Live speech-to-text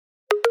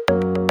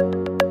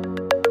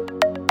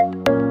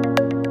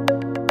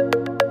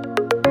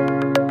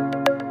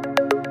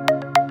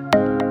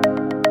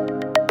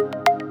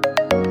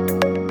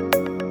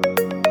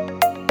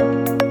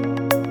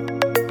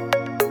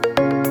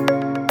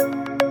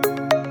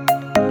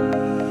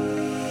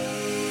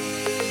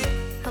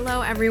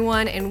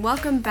everyone, and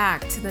welcome back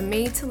to the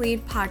Made to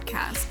Lead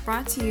podcast,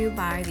 brought to you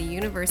by the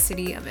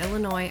University of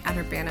Illinois at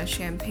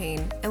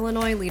Urbana-Champaign,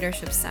 Illinois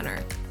Leadership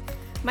Center.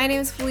 My name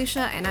is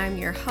Felicia, and I'm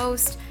your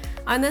host.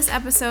 On this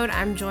episode,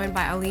 I'm joined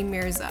by Ali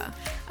Mirza,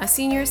 a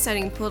senior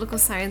studying political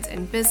science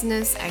and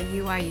business at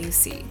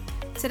UIUC.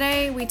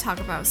 Today, we talk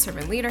about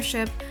servant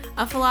leadership,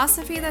 a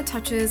philosophy that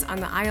touches on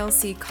the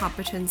ILC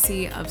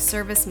competency of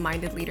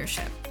service-minded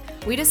leadership.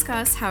 We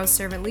discuss how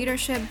servant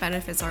leadership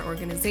benefits our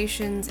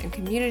organizations and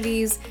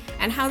communities,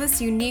 and how this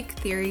unique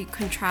theory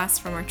contrasts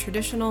from our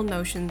traditional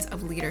notions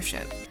of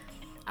leadership.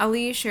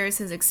 Ali shares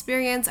his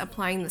experience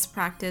applying this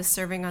practice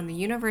serving on the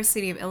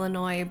University of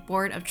Illinois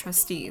Board of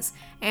Trustees,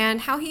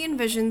 and how he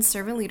envisions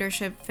servant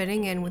leadership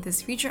fitting in with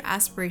his future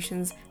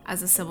aspirations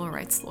as a civil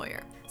rights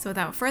lawyer. So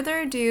without further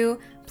ado,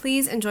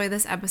 please enjoy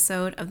this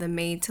episode of the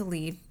Made to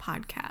Lead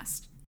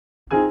podcast.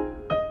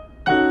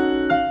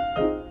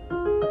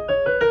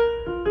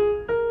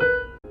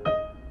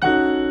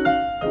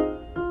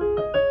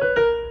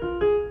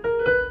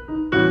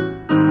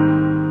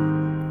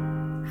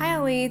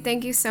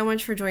 Thank you so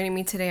much for joining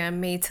me today on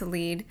Made to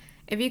Lead.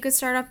 If you could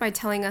start off by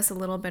telling us a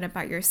little bit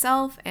about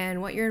yourself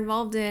and what you're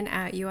involved in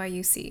at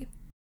UIUC.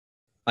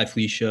 Hi,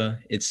 Felicia.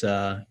 It's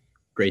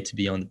great to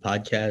be on the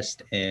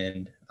podcast,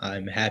 and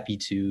I'm happy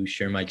to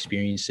share my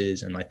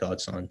experiences and my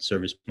thoughts on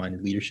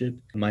service-minded leadership.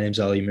 My name is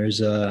Ali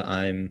Mirza.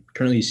 I'm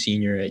currently a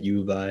senior at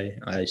U of I.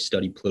 I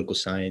study political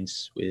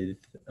science with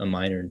a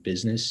minor in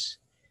business,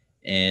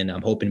 and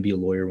I'm hoping to be a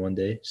lawyer one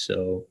day.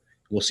 So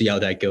we'll see how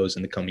that goes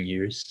in the coming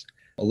years.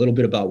 A little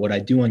bit about what I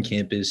do on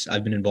campus.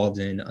 I've been involved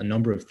in a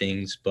number of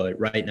things, but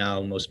right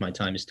now most of my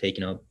time is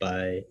taken up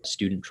by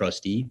student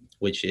trustee,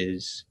 which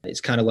is,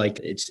 it's kind of like,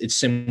 it's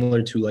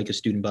similar to like a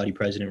student body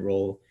president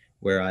role,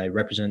 where I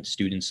represent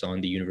students on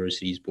the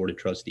university's board of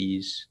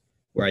trustees,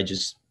 where I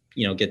just,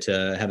 get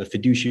to have a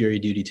fiduciary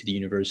duty to the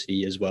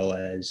university as well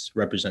as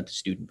represent the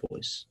student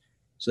voice.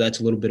 So that's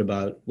a little bit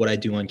about what I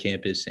do on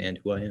campus and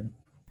who I am.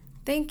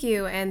 Thank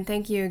you, and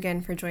thank you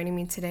again for joining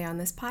me today on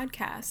this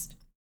podcast.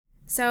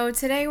 So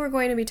today we're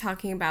going to be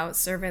talking about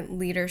servant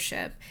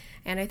leadership,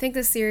 and I think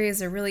this theory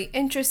is a really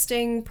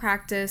interesting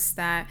practice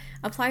that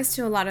applies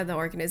to a lot of the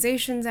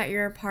organizations that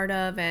you're a part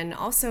of and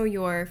also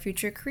your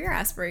future career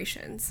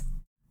aspirations.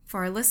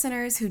 For our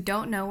listeners who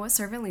don't know what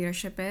servant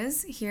leadership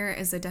is, here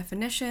is a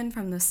definition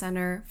from the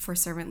Center for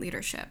Servant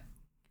Leadership.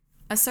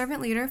 A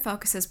servant leader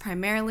focuses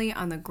primarily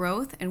on the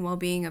growth and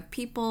well-being of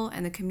people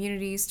and the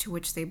communities to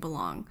which they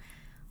belong.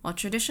 While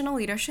traditional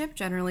leadership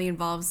generally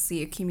involves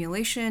the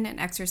accumulation and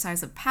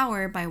exercise of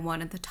power by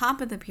one at the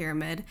top of the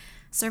pyramid,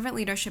 servant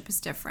leadership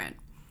is different.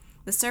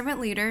 The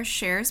servant leader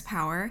shares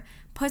power,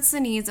 puts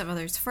the needs of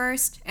others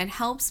first, and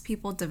helps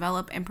people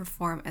develop and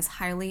perform as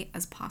highly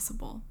as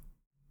possible.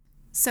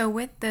 So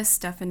with this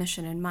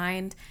definition in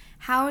mind,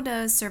 how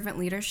does servant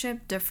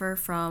leadership differ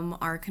from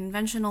our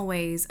conventional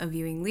ways of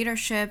viewing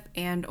leadership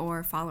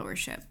and/or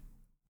followership?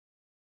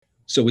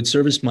 So with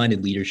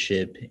service-minded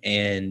leadership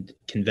and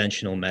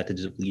conventional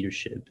methods of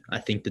leadership, I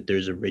think that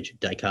there's a rigid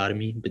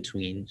dichotomy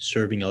between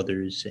serving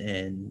others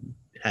and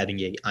having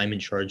a I'm in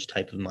charge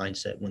type of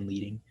mindset when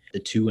leading. The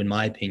two, in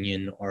my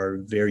opinion, are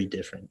very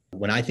different.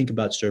 When I think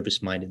about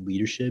service-minded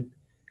leadership,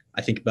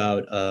 I think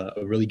about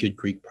a really good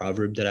Greek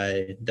proverb that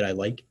I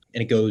like,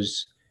 and it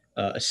goes,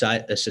 a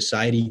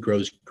society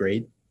grows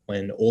great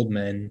when old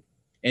men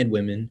and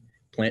women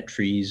plant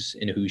trees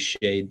in whose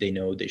shade they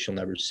know they shall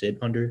never sit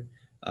under.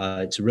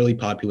 It's a really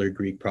popular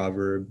Greek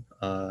proverb.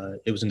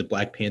 It was in the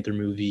Black Panther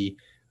movie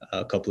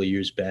a couple of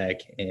years back,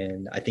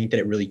 and I think that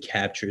it really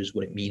captures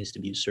what it means to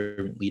be a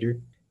servant leader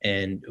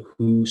and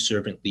who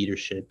servant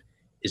leadership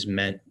is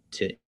meant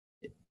to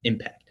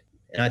impact.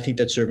 And I think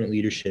that servant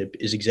leadership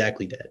is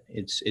exactly that.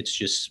 It's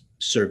just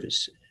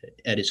service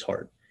at its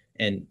heart.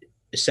 And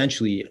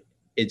essentially,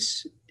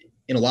 it's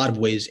in a lot of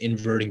ways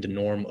inverting the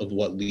norm of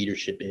what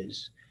leadership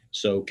is.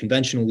 So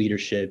conventional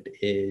leadership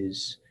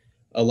is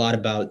a lot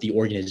about the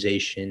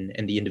organization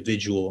and the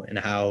individual and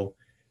how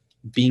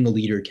being a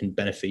leader can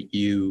benefit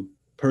you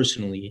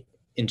personally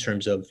in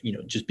terms of,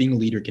 just being a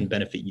leader can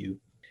benefit you.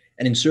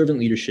 And in servant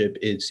leadership,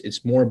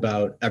 it's more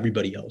about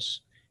everybody else.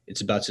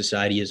 It's about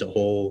society as a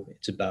whole.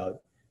 It's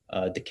about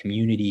the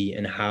community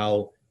and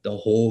how the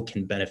whole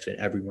can benefit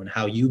everyone,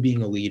 how you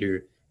being a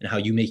leader and how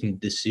you making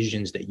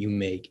decisions that you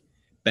make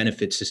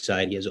benefit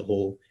society as a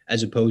whole,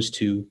 as opposed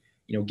to,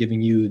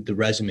 giving you the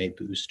resume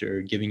boost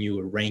or giving you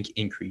a rank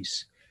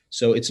increase.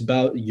 So it's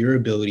about your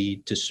ability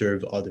to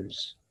serve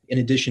others. In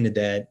addition to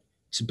that,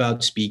 it's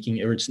about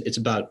speaking, or it's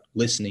about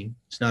listening.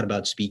 It's not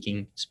about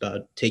speaking. It's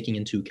about taking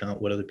into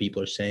account what other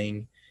people are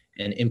saying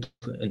and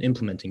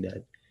implementing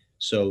that.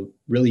 So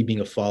really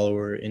being a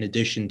follower in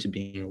addition to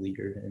being a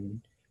leader. And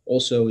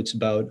also it's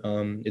about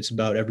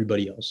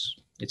everybody else.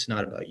 It's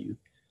not about you.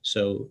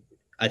 So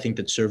I think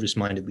that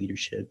service-minded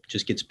leadership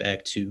just gets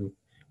back to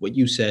what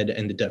you said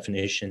and the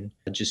definition,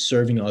 just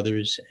serving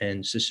others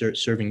and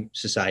serving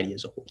society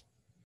as a whole.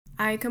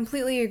 I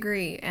completely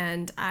agree,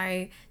 and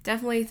I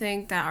definitely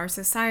think that our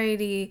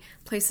society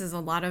places a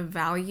lot of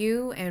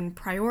value and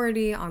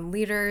priority on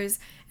leaders,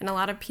 and a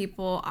lot of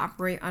people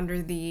operate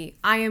under the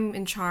I am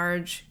in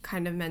charge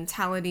kind of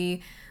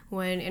mentality,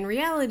 when in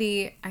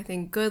reality, I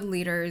think good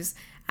leaders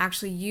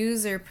actually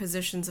use their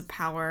positions of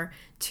power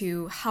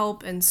to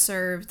help and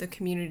serve the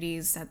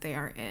communities that they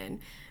are in,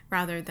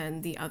 rather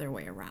than the other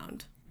way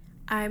around.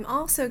 I'm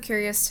also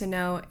curious to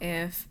know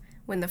if,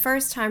 when the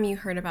first time you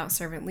heard about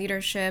servant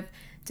leadership,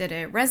 did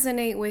it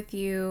resonate with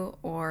you,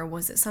 or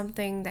was it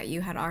something that you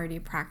had already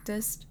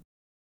practiced?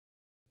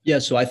 Yeah,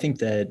 so I think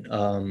that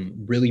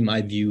really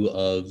my view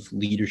of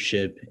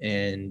leadership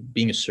and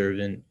being a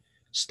servant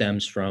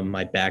stems from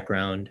my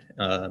background,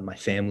 my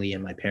family,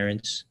 and my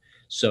parents.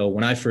 So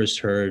when I first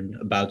heard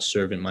about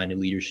servant-minded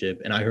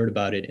leadership, and I heard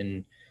about it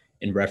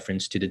in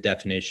reference to the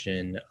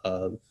definition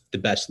of the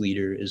best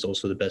leader is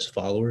also the best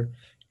follower,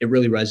 it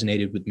really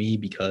resonated with me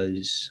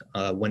because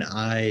when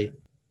I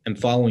am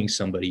following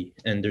somebody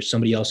and there's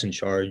somebody else in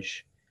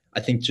charge, I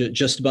think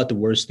just about the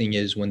worst thing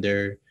is when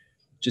they're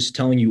just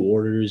telling you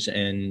orders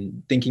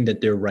and thinking that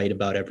they're right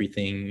about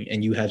everything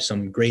and you have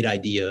some great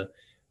idea,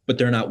 but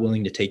they're not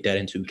willing to take that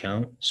into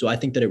account. So I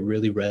think that it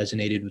really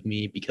resonated with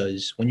me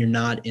because when you're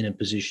not in a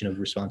position of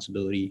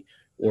responsibility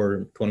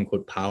or quote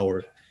unquote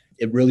power,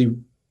 it really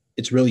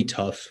it's really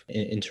tough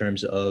in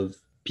terms of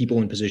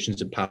people in positions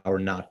of power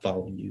not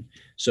following you.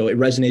 So it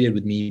resonated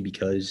with me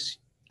because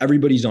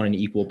everybody's on an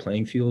equal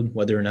playing field,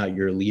 whether or not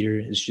you're a leader.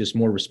 It's just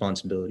more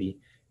responsibility.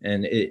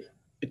 And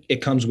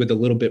it comes with a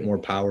little bit more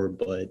power,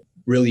 but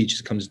really it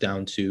just comes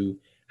down to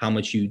how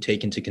much you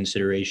take into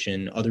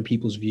consideration other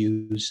people's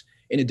views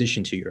in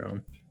addition to your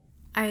own.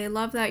 I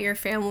love that your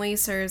family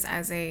serves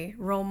as a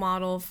role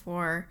model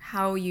for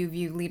how you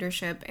view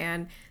leadership.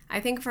 And I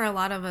think for a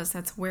lot of us,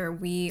 that's where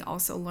we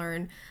also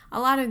learn a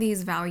lot of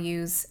these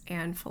values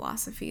and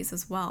philosophies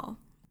as well.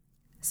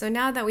 So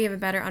now that we have a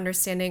better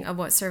understanding of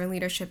what servant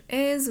leadership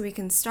is, we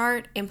can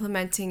start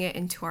implementing it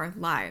into our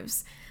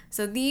lives.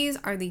 So these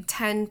are the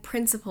 10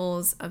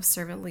 principles of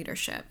servant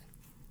leadership: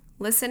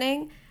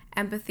 listening,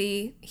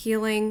 empathy,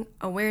 healing,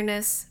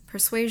 awareness,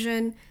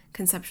 persuasion,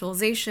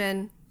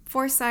 conceptualization,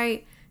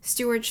 foresight,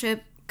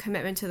 stewardship,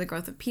 commitment to the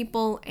growth of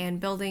people, and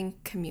building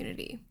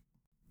community.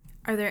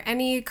 Are there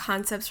any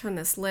concepts from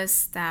this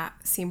list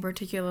that seem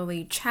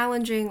particularly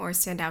challenging or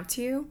stand out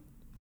to you?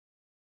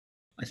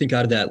 I think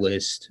out of that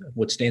list,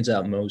 what stands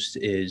out most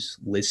is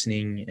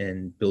listening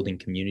and building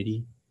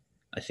community.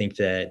 I think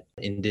that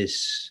in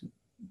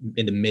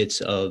the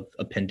midst of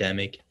a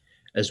pandemic,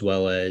 as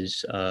well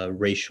as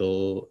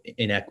racial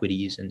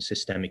inequities and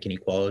systemic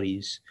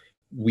inequalities,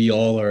 we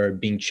all are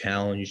being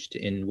challenged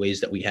in ways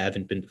that we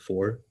haven't been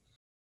before.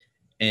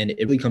 And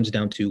it really comes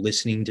down to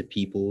listening to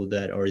people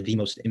that are the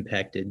most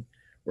impacted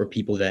or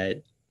people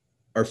that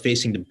are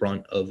facing the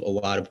brunt of a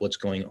lot of what's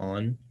going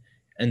on,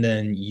 and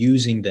then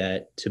using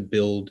that to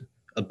build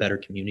a better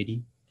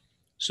community.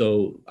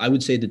 So I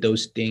would say that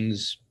those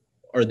things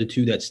are the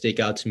two that stick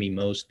out to me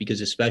most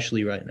because,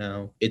 especially right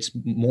now, it's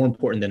more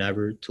important than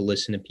ever to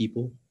listen to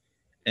people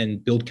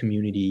and build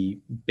community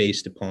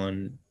based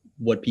upon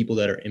what people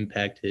that are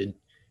impacted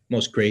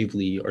most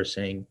gravely are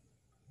saying.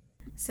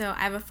 So,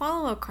 I have a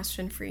follow up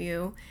question for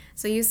you.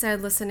 So, you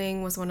said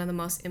listening was one of the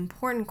most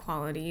important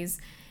qualities,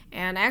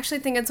 and I actually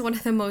think it's one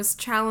of the most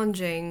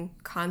challenging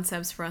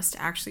concepts for us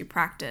to actually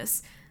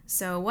practice.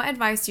 So, what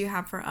advice do you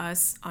have for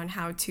us on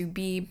how to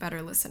be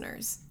better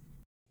listeners?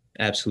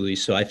 Absolutely.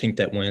 So I think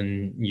that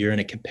when you're in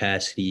a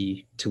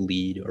capacity to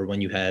lead or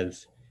when you have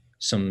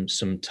some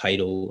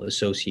title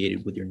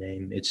associated with your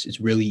name, it's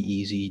really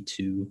easy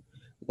to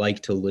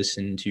like to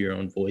listen to your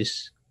own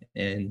voice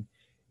and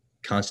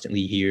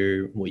constantly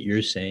hear what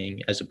you're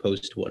saying as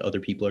opposed to what other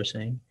people are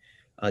saying.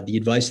 The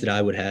advice that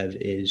I would have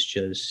is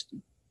just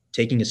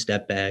taking a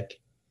step back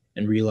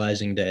and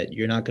realizing that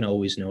you're not going to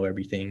always know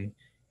everything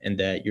and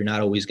that you're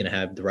not always going to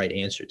have the right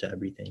answer to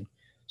everything.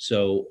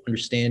 So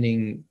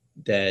understanding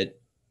that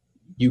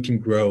you can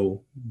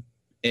grow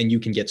and you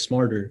can get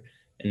smarter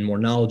and more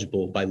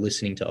knowledgeable by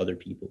listening to other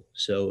people.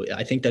 So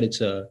I think that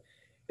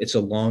it's a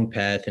long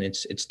path and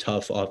it's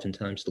tough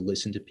oftentimes to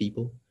listen to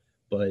people,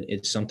 but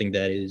it's something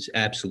that is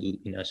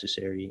absolutely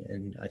necessary.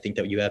 And I think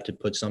that you have to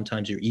put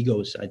sometimes your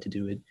ego aside to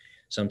do it.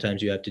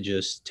 Sometimes you have to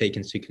just take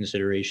into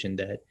consideration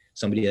that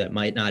somebody that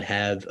might not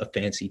have a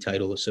fancy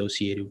title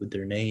associated with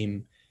their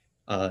name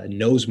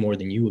knows more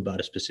than you about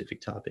a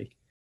specific topic.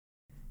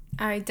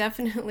 I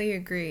definitely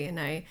agree, and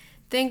I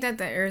think that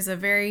there is a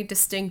very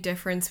distinct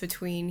difference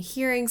between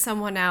hearing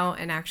someone out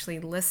and actually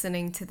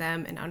listening to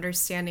them and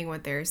understanding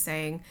what they're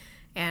saying.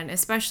 And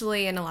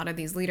especially in a lot of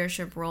these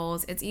leadership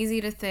roles, it's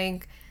easy to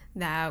think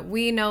that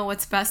we know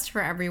what's best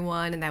for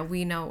everyone and that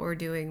we know what we're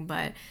doing,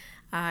 but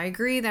I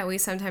agree that we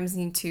sometimes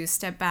need to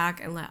step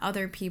back and let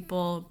other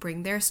people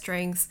bring their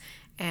strengths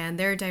and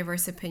their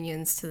diverse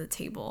opinions to the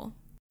table.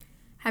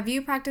 Have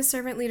you practiced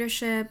servant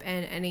leadership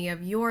in any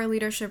of your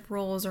leadership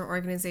roles or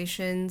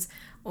organizations,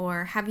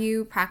 or have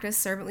you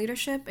practiced servant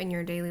leadership in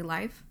your daily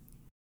life?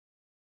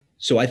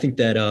 So I think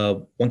that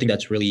one thing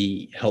that's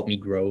really helped me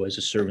grow as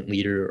a servant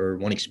leader, or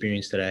one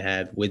experience that I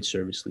have with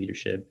service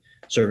leadership,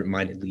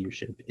 servant-minded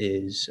leadership,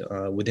 is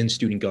within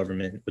student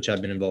government, which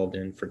I've been involved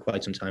in for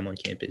quite some time on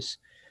campus.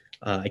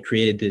 I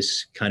created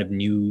this kind of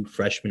new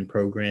freshman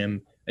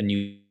program, a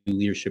new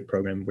leadership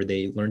program where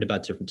they learned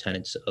about different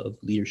tenets of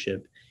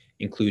leadership,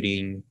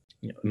 including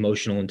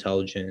emotional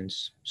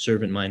intelligence,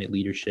 servant-minded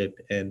leadership,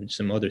 and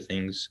some other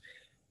things.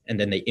 And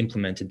then they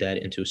implemented that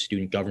into a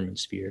student government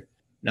sphere.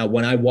 Now,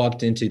 when I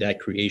walked into that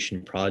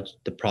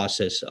the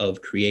process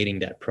of creating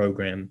that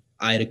program,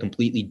 I had a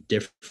completely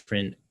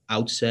different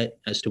outset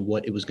as to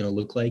what it was going to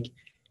look like.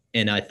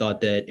 And I thought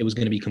that it was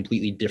going to be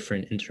completely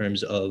different in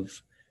terms of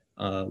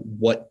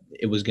what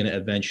it was going to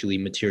eventually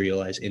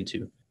materialize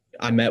into.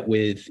 I met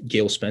with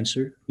Gail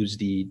Spencer, who's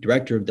the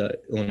director of the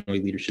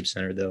Illinois Leadership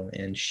Center, though,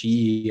 and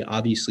she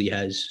obviously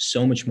has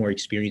so much more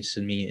experience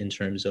than me in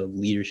terms of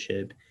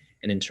leadership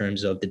and in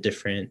terms of the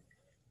different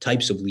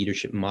types of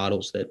leadership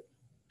models that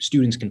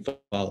students can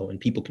follow and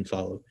people can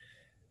follow.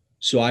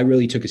 So I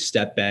really took a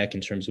step back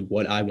in terms of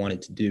what I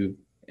wanted to do.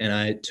 And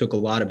I took a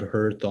lot of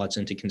her thoughts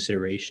into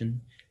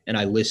consideration. And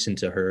I listened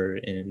to her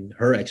and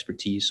her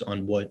expertise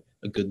on what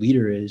a good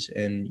leader is.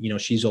 And,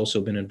 she's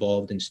also been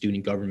involved in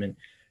student government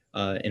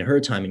in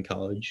her time in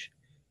college.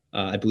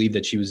 I believe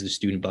that she was the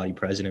student body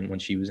president when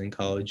she was in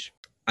college.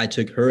 I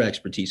took her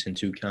expertise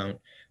into account,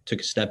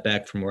 took a step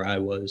back from where I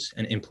was,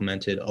 and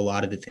implemented a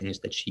lot of the things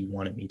that she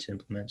wanted me to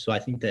implement. So I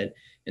think that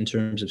in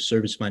terms of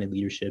service-minded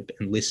leadership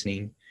and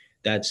listening,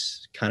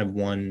 that's kind of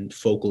one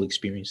focal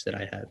experience that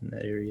I have in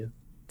that area.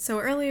 So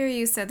earlier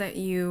you said that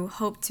you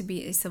hope to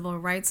be a civil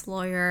rights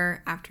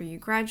lawyer after you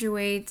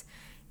graduate.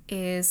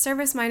 Is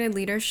service-minded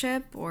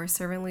leadership or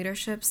servant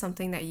leadership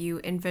something that you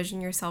envision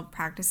yourself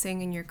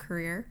practicing in your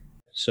career?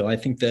 So I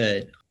think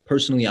that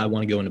personally, I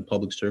want to go into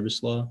public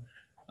service law.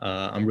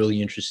 I'm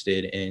really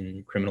interested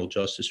in criminal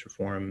justice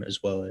reform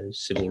as well as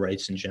civil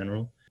rights in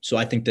general. So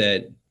I think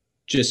that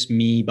just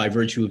me, by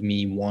virtue of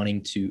me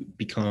wanting to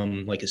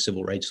become like a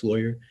civil rights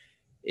lawyer,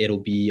 it'll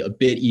be a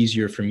bit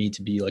easier for me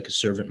to be like a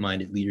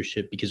servant-minded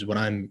leadership, because what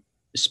I'm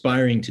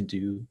aspiring to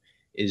do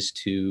is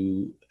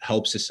to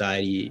help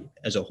society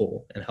as a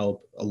whole and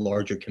help a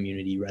larger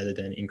community rather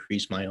than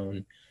increase my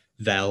own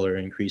valor,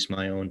 increase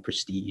my own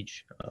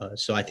prestige.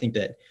 So I think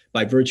that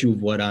by virtue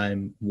of what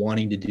I'm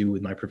wanting to do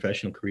with my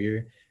professional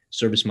career,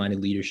 service-minded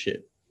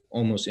leadership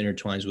almost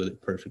intertwines with it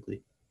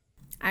perfectly.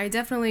 I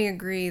definitely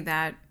agree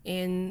that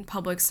in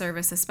public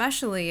service,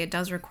 especially, it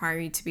does require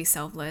you to be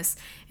selfless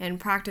and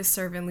practice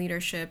servant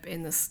leadership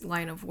in this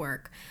line of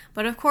work.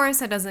 But of course,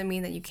 that doesn't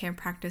mean that you can't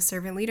practice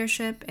servant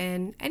leadership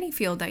in any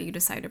field that you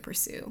decide to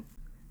pursue.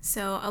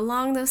 So,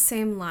 along those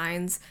same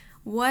lines,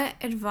 what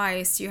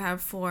advice do you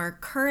have for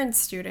current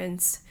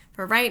students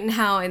for right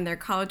now in their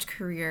college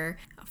career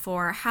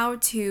for how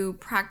to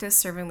practice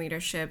servant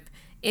leadership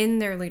in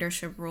their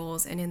leadership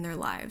roles and in their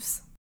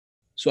lives?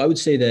 So I would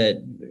say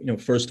that,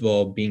 first of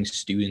all, being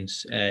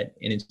students at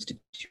an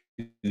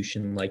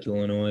institution like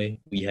Illinois,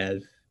 we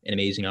have an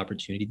amazing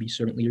opportunity to be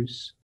servant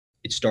leaders.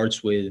 It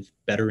starts with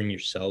bettering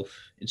yourself.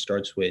 It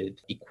starts with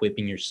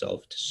equipping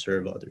yourself to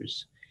serve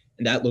others.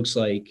 And that looks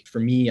like, for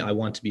me, I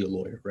want to be a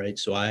lawyer, right?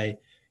 So I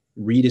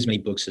read as many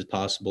books as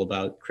possible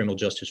about criminal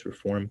justice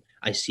reform.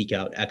 I seek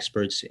out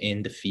experts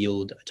in the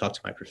field. I talk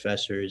to my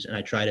professors, and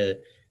I try to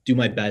do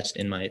my best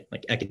in my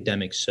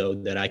academics so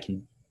that I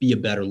can be a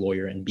better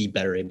lawyer and be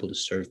better able to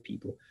serve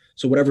people.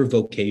 So whatever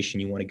vocation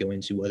you want to go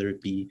into, whether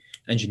it be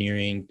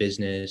engineering,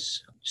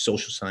 business,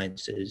 social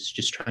sciences,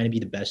 just trying to be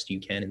the best you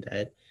can in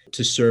that,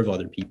 to serve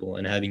other people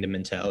and having the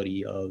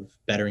mentality of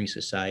bettering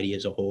society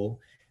as a whole,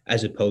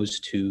 as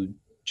opposed to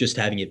just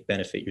having it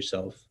benefit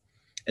yourself.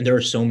 And there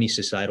are so many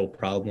societal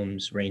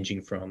problems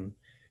ranging from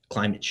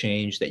climate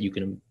change that you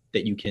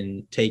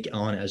can take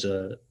on as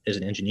an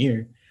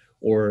engineer,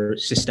 or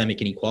systemic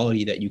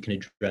inequality that you can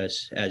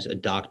address as a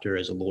doctor,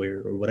 as a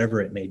lawyer, or whatever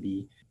it may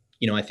be.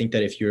 I think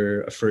that if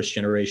you're a first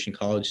generation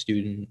college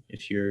student,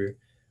 if you're a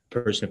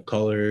person of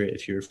color,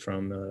 if you're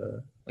from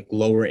a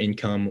lower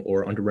income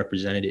or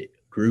underrepresented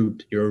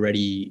group, you're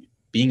already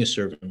being a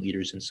servant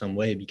leaders in some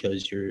way,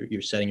 because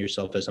you're setting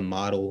yourself as a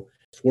model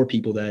for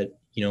people that,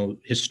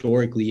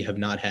 historically have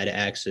not had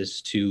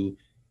access to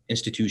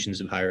institutions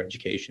of higher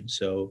education.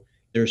 So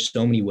there are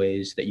so many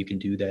ways that you can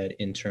do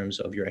that in terms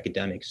of your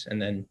academics.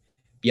 And then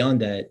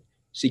beyond that,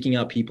 seeking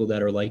out people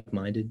that are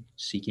like-minded,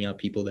 seeking out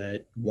people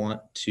that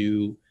want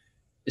to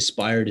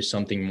aspire to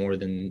something more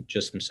than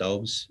just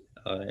themselves,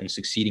 and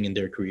succeeding in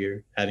their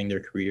career, having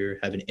their career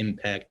have an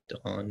impact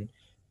on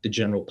the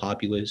general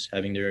populace,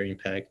 having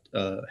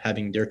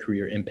having their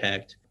career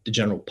impact the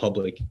general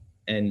public,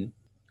 and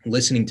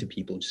listening to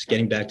people, just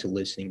getting back to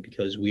listening,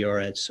 because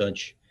we're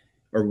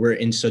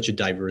in such a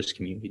diverse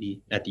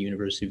community at the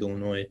University of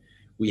Illinois.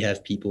 We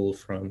have people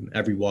from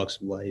every walks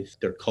of life.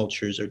 Their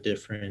cultures are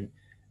different,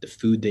 the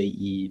food they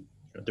eat,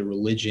 the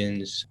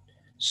religions,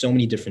 so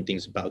many different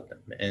things about them.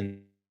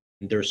 And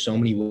there are so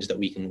many ways that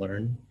we can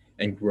learn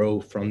and grow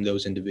from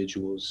those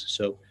individuals.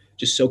 So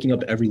just soaking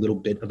up every little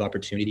bit of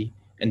opportunity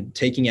and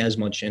taking as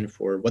much in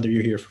for whether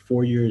you're here for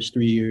 4 years,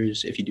 3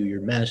 years, if you do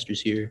your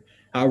master's here,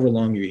 however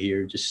long you're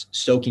here, just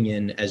soaking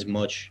in as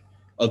much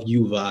of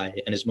U of I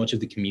and as much of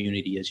the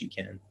community as you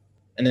can.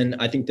 And then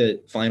I think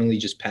that finally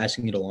just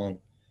passing it along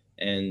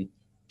and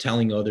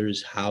telling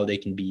others how they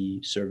can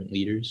be servant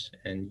leaders.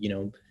 And,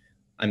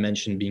 I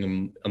mentioned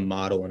being a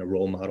model and a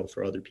role model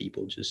for other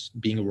people, just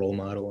being a role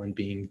model and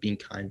being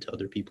kind to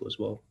other people as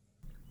well.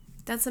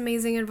 That's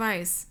amazing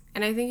advice.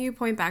 And I think you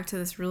point back to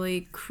this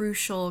really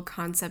crucial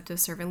concept of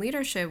servant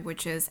leadership,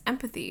 which is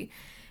empathy,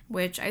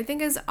 which I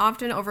think is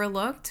often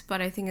overlooked,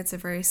 but I think it's a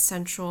very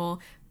central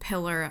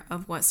pillar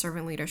of what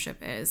servant leadership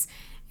is.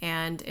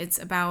 And it's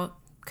about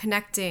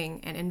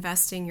connecting and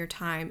investing your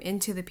time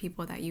into the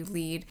people that you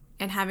lead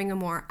and having a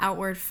more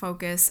outward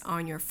focus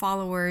on your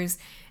followers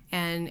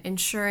and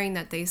ensuring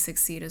that they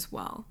succeed as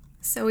well.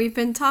 So we've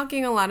been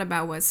talking a lot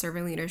about what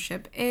servant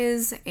leadership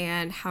is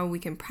and how we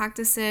can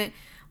practice it,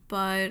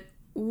 but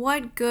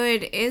what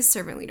good is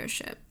servant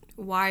leadership?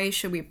 Why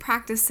should we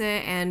practice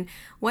it, and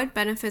what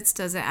benefits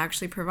does it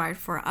actually provide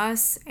for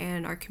us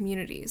and our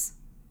communities?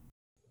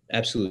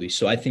 Absolutely.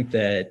 So I think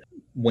that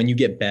when you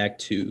get back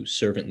to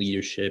servant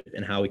leadership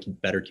and how it can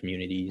better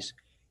communities,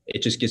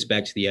 it just gets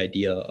back to the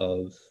idea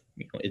of,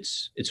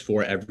 it's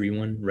for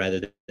everyone rather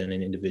than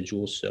an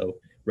individual. So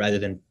rather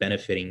than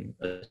benefiting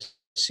a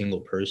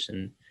single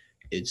person,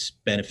 it's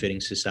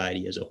benefiting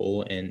society as a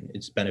whole, and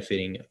it's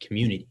benefiting a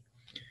community.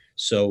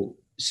 So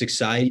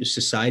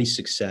society's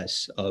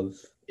success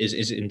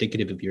is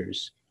indicative of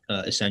yours,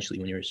 essentially,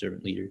 when you're a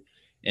servant leader.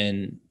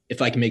 And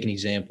if I can make an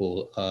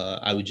example,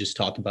 I would just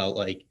talk about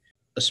like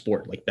a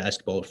sport like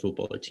basketball or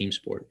football or team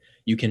sport.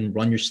 You can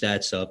run your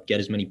stats up,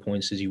 get as many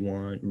points as you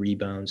want,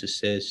 rebounds,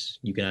 assists.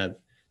 You can have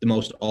the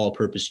most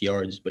all-purpose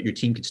yards, but your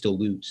team could still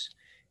lose.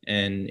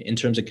 And in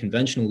terms of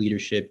conventional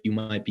leadership, you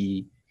might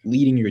be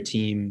leading your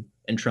team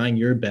and trying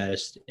your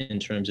best in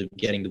terms of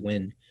getting the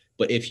win.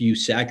 But if you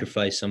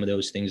sacrifice some of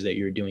those things that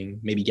you're doing,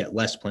 maybe get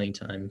less playing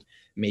time,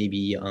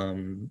 maybe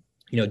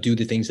do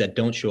the things that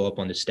don't show up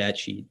on the stat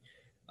sheet,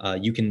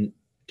 you can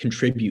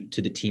contribute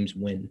to the team's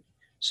win.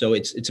 So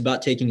it's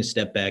about taking a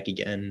step back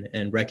again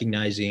and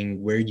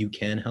recognizing where you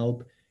can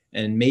help.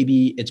 And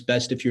maybe it's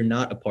best if you're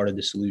not a part of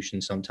the solution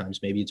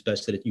sometimes. Maybe it's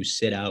best that you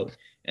sit out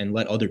and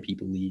let other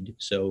people lead.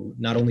 So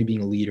not only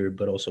being a leader,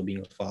 but also being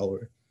a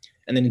follower.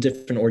 And then in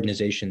different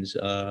organizations,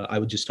 I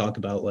would just talk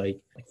about like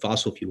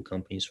fossil fuel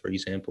companies, for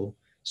example.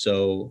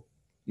 So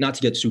not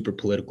to get super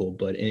political,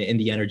 but in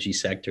the energy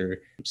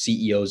sector,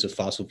 CEOs of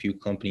fossil fuel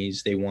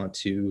companies, they want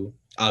to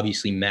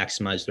obviously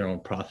maximize their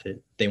own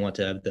profit. They want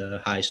to have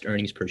the highest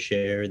earnings per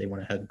share. They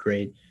want to have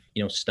great,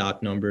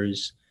 stock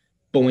numbers.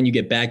 But when you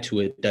get back to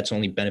it, that's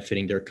only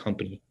benefiting their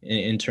company.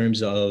 In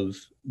terms of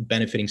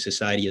benefiting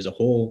society as a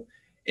whole,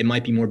 it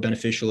might be more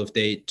beneficial if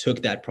they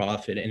took that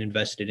profit and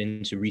invested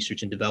into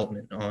research and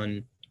development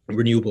on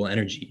renewable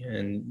energy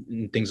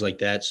and things like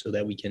that, so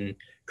that we can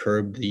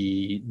curb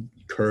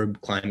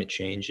climate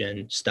change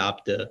and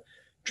stop the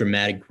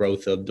dramatic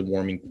growth of the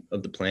warming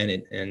of the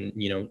planet, and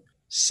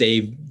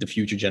save the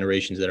future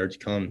generations that are to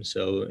come.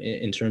 So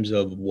in terms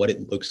of what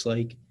it looks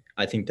like,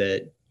 I think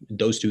that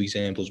those two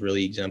examples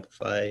really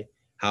exemplify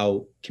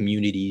how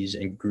communities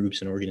and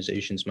groups and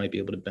organizations might be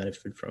able to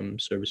benefit from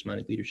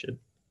service-minded leadership.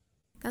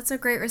 That's a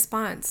great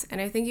response.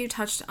 And I think you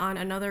touched on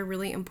another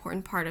really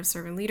important part of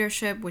servant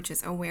leadership, which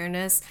is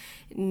awareness,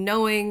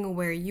 knowing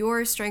where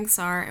your strengths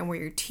are and where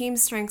your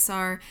team's strengths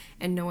are,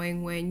 and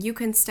knowing when you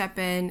can step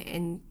in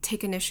and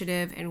take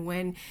initiative and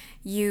when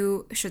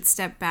you should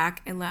step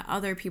back and let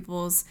other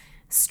people's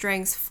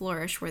strengths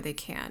flourish where they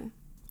can.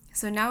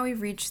 So now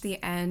we've reached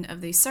the end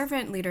of the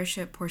servant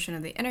leadership portion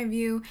of the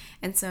interview.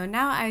 And so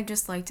now I'd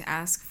just like to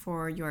ask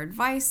for your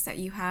advice that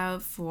you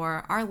have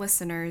for our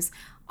listeners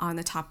on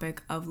the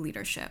topic of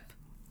leadership.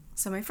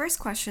 So my first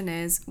question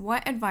is,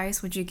 what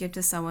advice would you give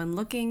to someone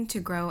looking to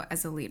grow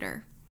as a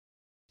leader?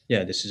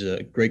 Yeah, this is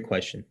a great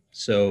question.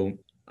 So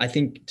I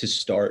think to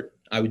start,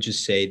 I would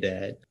just say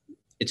that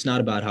it's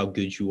not about how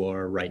good you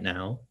are right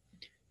now.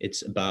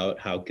 It's about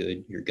how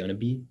good you're going to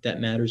be that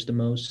matters the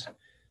most.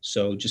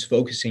 So just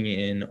focusing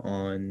in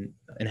on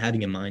and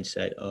having a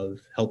mindset of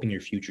helping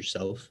your future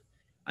self,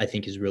 I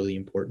think is really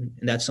important.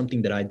 And that's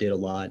something that I did a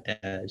lot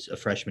as a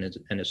freshman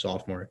and a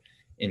sophomore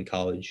in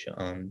college.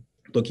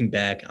 Looking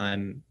back,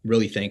 I'm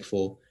really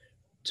thankful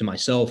to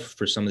myself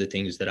for some of the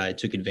things that I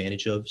took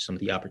advantage of, some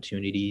of the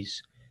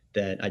opportunities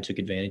that I took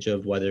advantage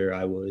of, whether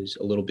I was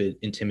a little bit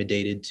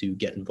intimidated to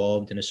get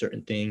involved in a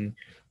certain thing,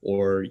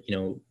 or,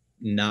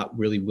 not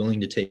really willing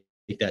to take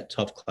that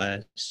tough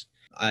class.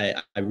 I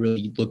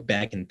really look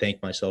back and thank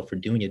myself for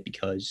doing it,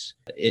 because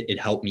it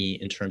helped me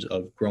in terms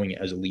of growing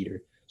as a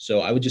leader.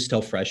 So I would just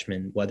tell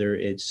freshmen, whether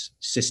it's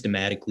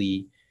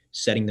systematically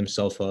setting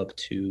themselves up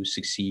to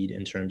succeed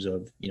in terms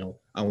of,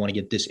 I want to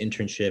get this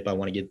internship, I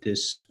want to get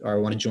this, or I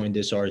want to join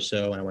this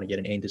RSO, and I want to get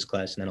an A in this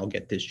class, and then I'll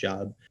get this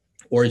job.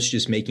 Or it's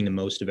just making the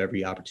most of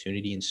every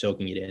opportunity and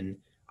soaking it in.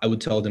 I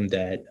would tell them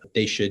that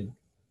they should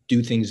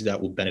do things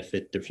that will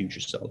benefit their future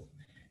self.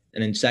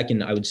 And then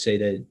second, I would say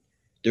that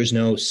there's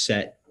no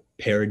set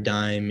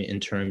paradigm in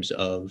terms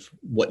of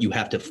what you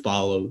have to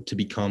follow to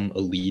become a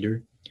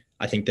leader.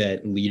 I think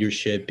that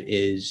leadership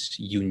is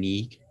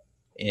unique,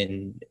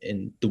 and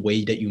the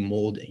way that you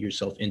mold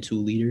yourself into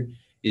a leader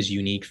is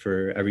unique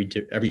for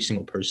every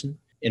single person.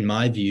 In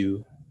my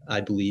view, I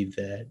believe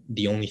that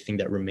the only thing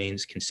that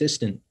remains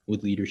consistent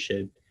with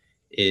leadership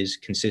is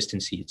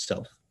consistency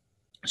itself.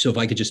 So if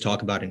I could just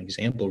talk about an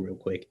example real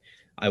quick,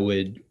 I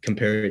would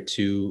compare it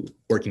to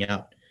working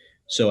out.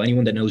 So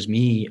anyone that knows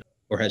me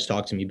or has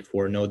talked to me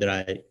before know that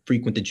I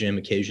frequent the gym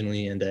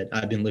occasionally and that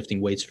I've been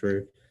lifting weights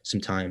for some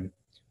time.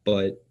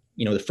 But,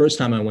 the first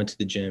time I went to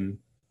the gym,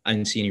 I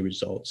didn't see any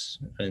results.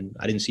 And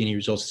I didn't see any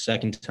results the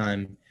second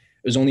time.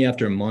 It was only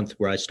after a month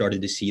where I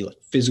started to see like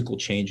physical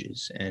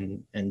changes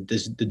and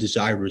the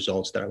desired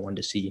results that I wanted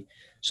to see.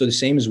 So the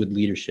same is with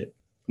leadership.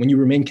 When you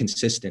remain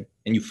consistent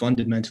and you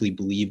fundamentally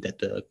believe that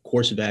the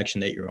course of action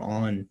that you're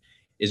on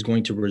is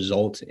going to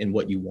result in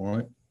what you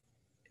want,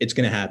 it's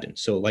going to happen.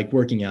 So like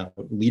working out,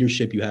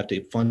 leadership, you have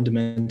to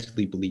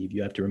fundamentally believe,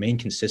 you have to remain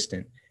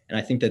consistent. And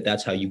I think that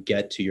that's how you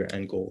get to your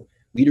end goal.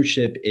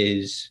 Leadership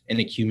is an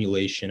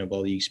accumulation of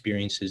all the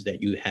experiences that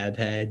you have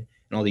had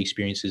and all the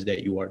experiences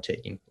that you are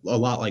taking, a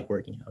lot like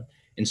working out.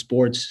 In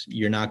sports,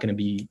 you're not going to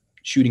be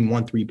shooting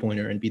one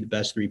 3-pointer and be the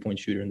best 3-point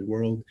shooter in the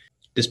world.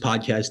 This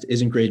podcast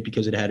isn't great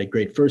because it had a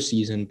great first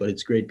season, but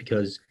it's great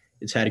because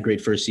it's had a great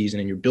first season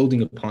and you're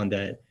building upon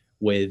that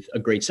with a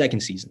great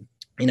second season.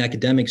 In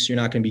academics, you're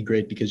not going to be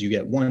great because you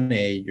get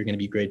 1A. You're going to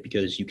be great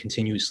because you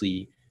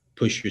continuously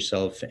push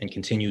yourself and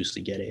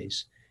continuously get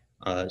A's.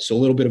 So a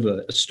little bit of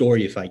a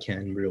story, if I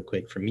can, real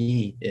quick, for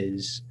me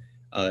is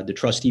the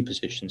trustee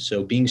position.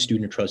 So being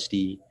student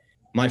trustee,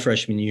 my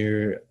freshman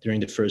year, during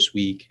the first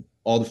week,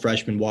 all the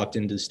freshmen walked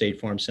into the State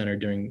Farm Center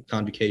during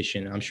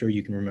convocation. I'm sure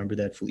you can remember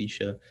that,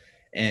 Felicia.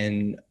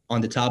 And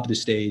on the top of the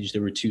stage,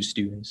 there were two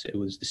students. It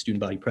was the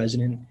student body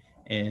president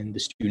and the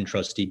student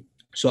trustee.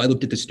 So I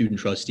looked at the student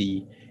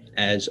trustee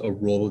as a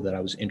role that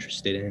I was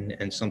interested in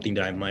and something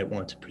that I might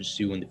want to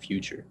pursue in the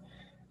future.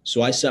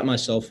 So I set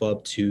myself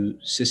up to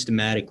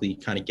systematically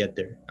kind of get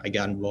there. I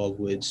got involved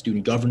with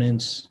student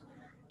governance.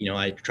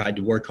 I tried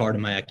to work hard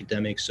in my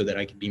academics so that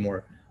I could be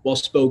more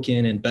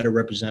well-spoken and better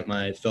represent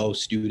my fellow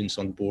students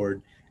on the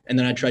board. And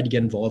then I tried to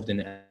get involved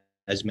in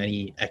as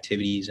many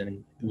activities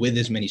and with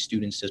as many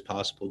students as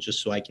possible,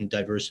 just so I can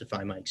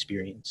diversify my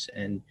experience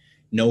and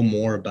know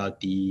more about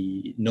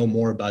the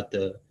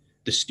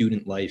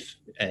student life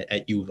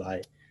at U of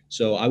I.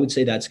 So I would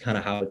say that's kind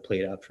of how it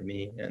played out for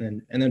me.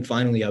 And then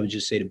finally, I would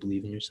just say to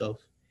believe in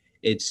yourself.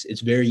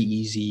 It's very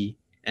easy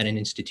at an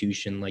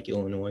institution like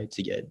Illinois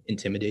to get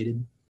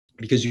intimidated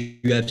because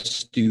you have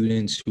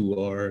students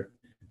who are,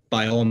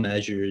 by all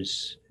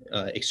measures,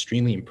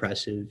 extremely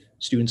impressive.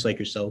 Students like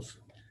yourself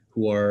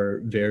who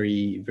are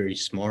very, very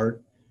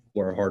smart, who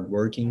are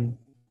hardworking,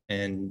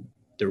 and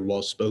they're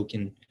well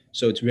spoken.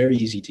 So it's very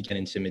easy to get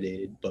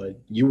intimidated. But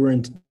you were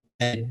in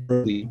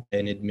early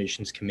an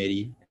admissions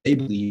committee. They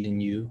believed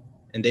in you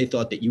and they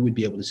thought that you would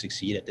be able to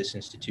succeed at this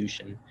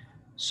institution.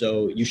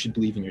 So you should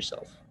believe in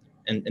yourself.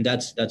 And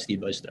that's the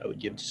advice that I would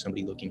give to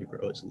somebody looking to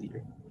grow as a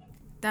leader.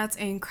 That's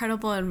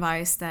incredible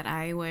advice that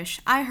I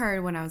wish I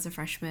heard when I was a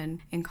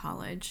freshman in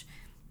college.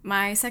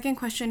 My second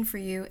question for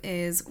you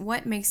is,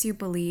 what makes you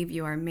believe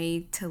you are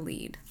made to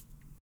lead?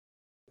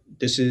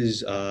 This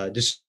is a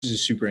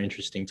super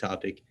interesting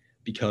topic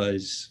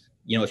because,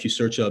 if you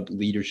search up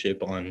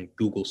leadership on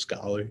Google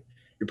Scholar,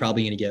 you're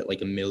probably going to get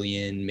like a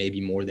million, maybe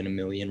more than a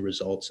million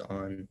results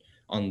on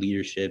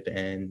leadership,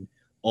 and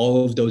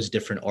all of those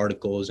different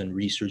articles and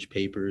research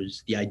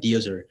papers. The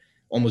ideas are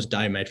almost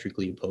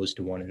diametrically opposed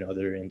to one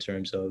another in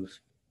terms of,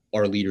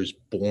 are leaders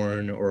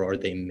born or are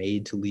they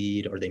made to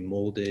lead? Are they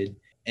molded?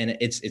 And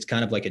it's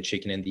kind of like a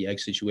chicken and the egg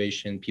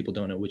situation. People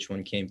don't know which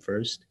one came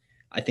first.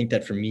 I think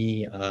that for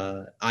me,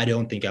 I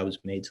don't think I was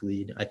made to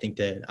lead. I think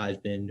that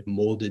I've been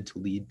molded to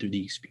lead through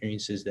the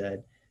experiences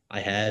that I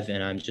have,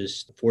 and I'm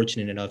just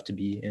fortunate enough to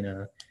be in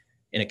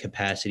a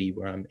capacity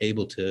where I'm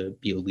able to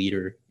be a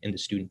leader in the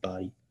student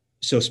body.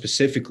 So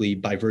specifically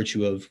by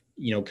virtue of,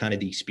 kind of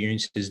the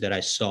experiences that I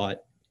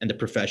sought and the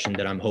profession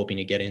that I'm hoping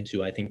to get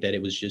into, I think that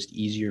it was just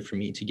easier for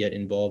me to get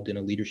involved in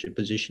a leadership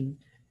position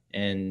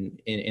and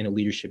in a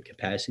leadership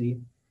capacity.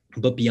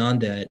 But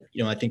beyond that,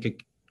 I think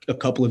a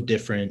couple of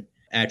different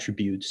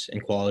attributes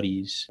and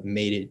qualities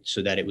made it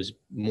so that it was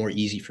more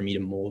easy for me to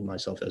mold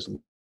myself as a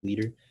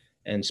leader.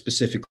 And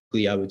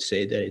specifically, I would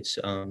say that it's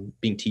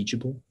being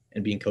teachable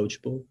and being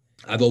coachable.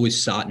 I've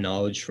always sought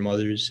knowledge from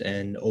others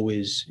and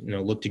always,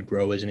 looked to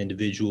grow as an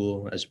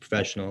individual, as a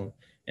professional,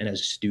 and as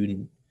a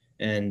student.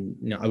 And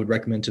I would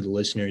recommend to the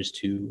listeners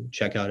to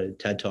check out a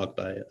TED Talk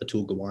by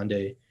Atul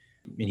Gawande.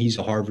 He's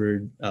a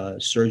Harvard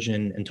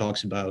surgeon and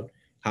talks about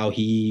how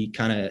he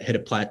kind of hit a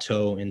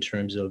plateau in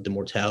terms of the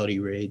mortality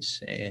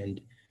rates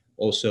and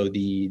also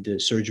the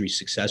surgery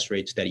success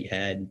rates that he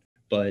had.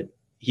 But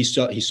he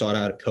sought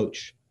out a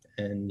coach,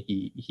 and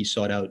he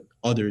sought out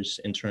others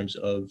in terms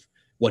of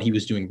what he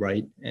was doing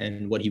right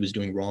and what he was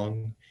doing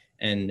wrong.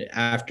 And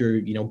after,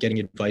 getting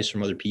advice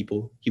from other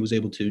people, he was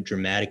able to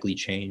dramatically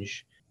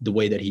change the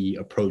way that he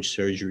approached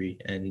surgery,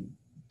 and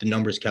the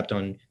numbers kept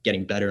on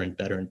getting better and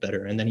better and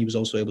better. And then he was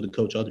also able to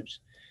coach others.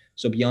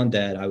 So beyond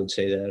that, I would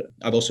say that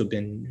I've also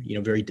been,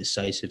 very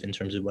decisive in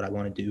terms of what I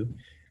want to do.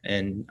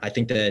 And I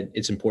think that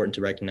it's important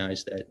to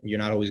recognize that you're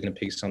not always going to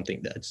pick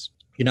something that's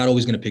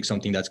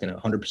going to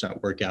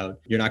 100% work out.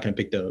 You're not going to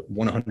pick the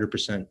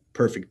 100%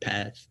 perfect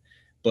path,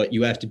 but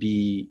you have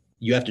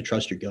to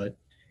trust your gut,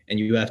 and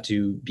you have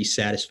to be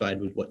satisfied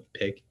with what you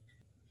pick.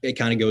 It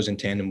kind of goes in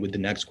tandem with the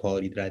next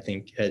quality that I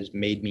think has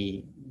made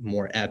me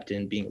more apt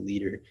in being a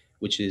leader,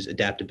 which is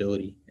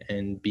adaptability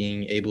and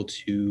being able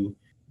to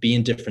be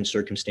in different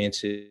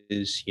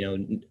circumstances,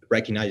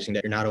 recognizing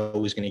that you're not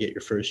always going to get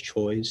your first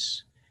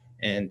choice,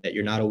 and that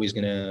you're not always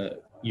going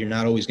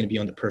to be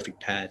on the perfect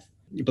path,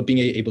 but being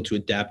able to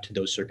adapt to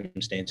those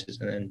circumstances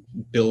and then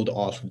build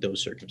off of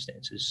those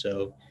circumstances.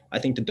 So I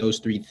think that those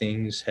three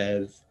things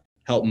have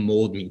helped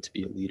mold me to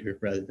be a leader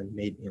rather than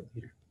made me a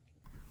leader.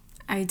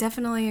 I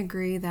definitely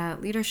agree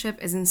that leadership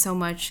isn't so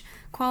much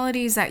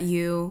qualities that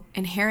you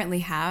inherently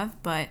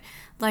have, but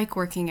like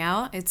working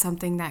out, it's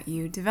something that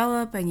you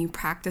develop and you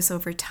practice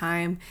over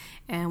time.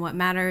 And what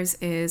matters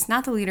is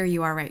not the leader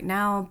you are right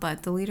now,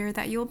 but the leader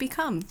that you will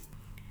become.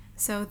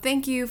 So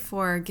thank you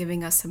for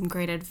giving us some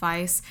great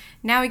advice.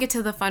 Now we get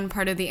to the fun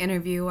part of the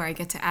interview where I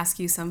get to ask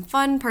you some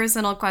fun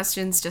personal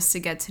questions just to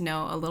get to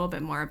know a little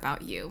bit more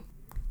about you.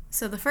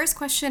 So the first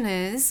question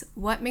is,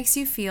 what makes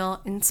you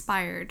feel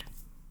inspired?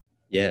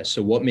 Yeah,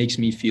 so what makes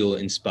me feel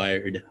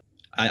inspired?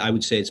 I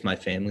would say it's my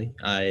family.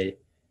 My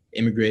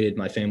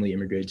family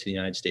immigrated to the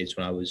United States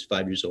when I was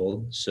 5 years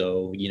old.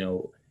 So,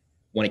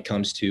 when it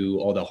comes to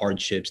all the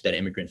hardships that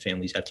immigrant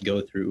families have to go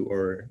through,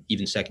 or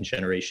even second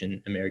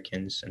generation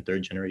Americans and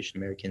third generation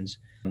Americans,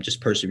 just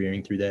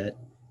persevering through that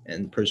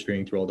and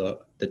persevering through all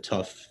the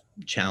tough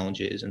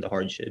challenges and the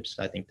hardships,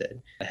 I think that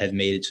have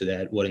made it so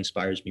that what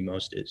inspires me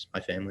most is my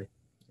family.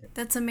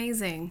 That's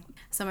amazing.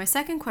 So my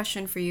second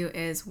question for you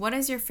is, what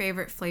is your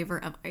favorite flavor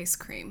of ice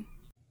cream?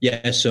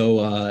 Yeah,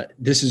 so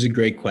this is a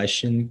great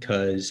question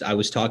because I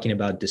was talking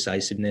about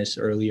decisiveness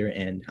earlier,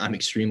 and I'm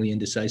extremely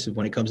indecisive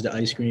when it comes to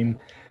ice cream.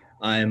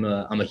 I'm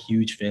a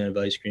huge fan of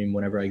ice cream.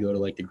 Whenever I go to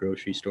like the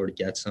grocery store to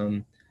get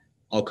some,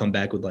 I'll come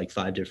back with like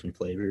 5 different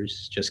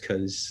flavors just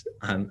because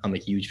I'm a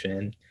huge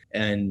fan.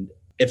 And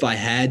if I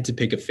had to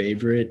pick a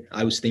favorite,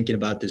 I was thinking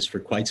about this for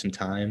quite some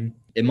time.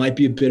 It might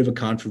be a bit of a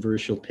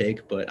controversial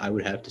pick, but I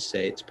would have to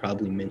say it's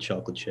probably mint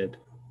chocolate chip.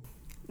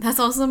 That's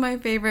also my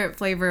favorite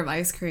flavor of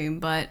ice cream,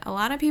 but a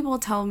lot of people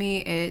tell me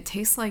it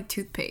tastes like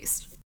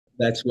toothpaste.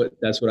 That's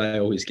what I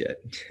always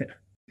get.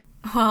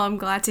 Well, I'm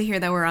glad to hear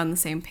that we're on the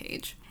same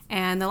page.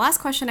 And the last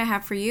question I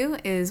have for you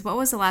is, what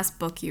was the last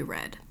book you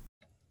read?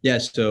 Yeah,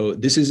 so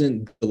this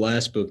isn't the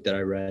last book that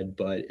I read,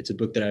 but it's a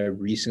book that I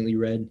recently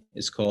read.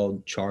 It's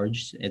called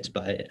Charged. It's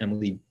by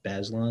Emily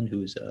Bazelon,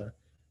 who is a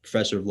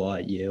professor of law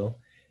at Yale.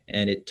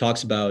 And it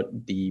talks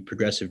about the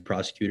progressive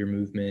prosecutor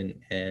movement.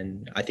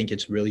 And I think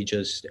it's really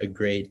just a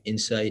great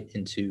insight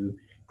into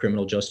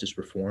criminal justice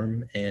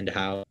reform and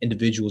how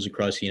individuals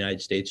across the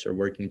United States are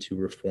working to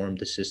reform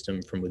the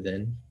system from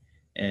within.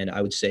 And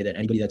I would say that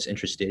anybody that's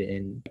interested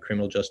in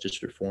criminal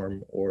justice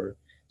reform or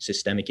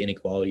systemic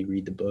inequality,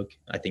 read the book.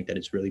 I think that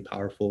it's really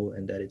powerful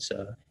and that it's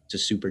a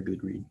super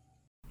good read.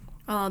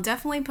 Well, I'll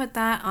definitely put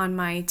that on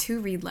my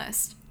to-read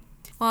list.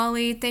 Well,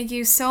 Ali, thank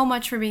you so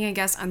much for being a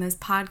guest on this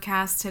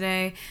podcast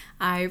today.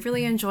 I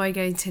really enjoyed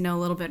getting to know a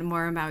little bit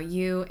more about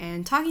you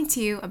and talking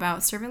to you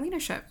about servant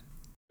leadership.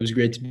 It was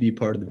great to be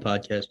part of the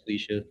podcast,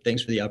 Felicia.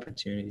 Thanks for the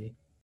opportunity.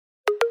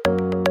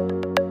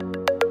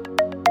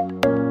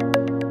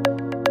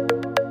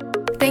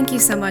 Thank you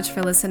so much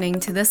for listening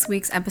to this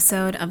week's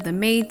episode of the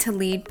Made to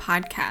Lead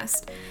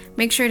podcast.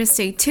 Make sure to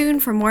stay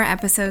tuned for more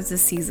episodes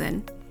this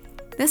season.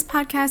 This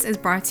podcast is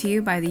brought to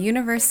you by the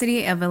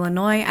University of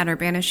Illinois at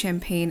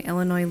Urbana-Champaign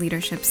Illinois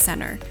Leadership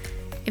Center.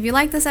 If you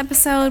like this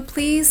episode,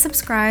 please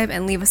subscribe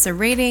and leave us a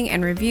rating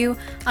and review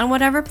on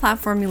whatever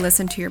platform you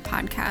listen to your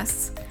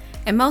podcasts.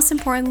 And most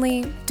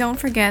importantly, don't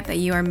forget that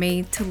you are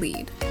made to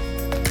lead.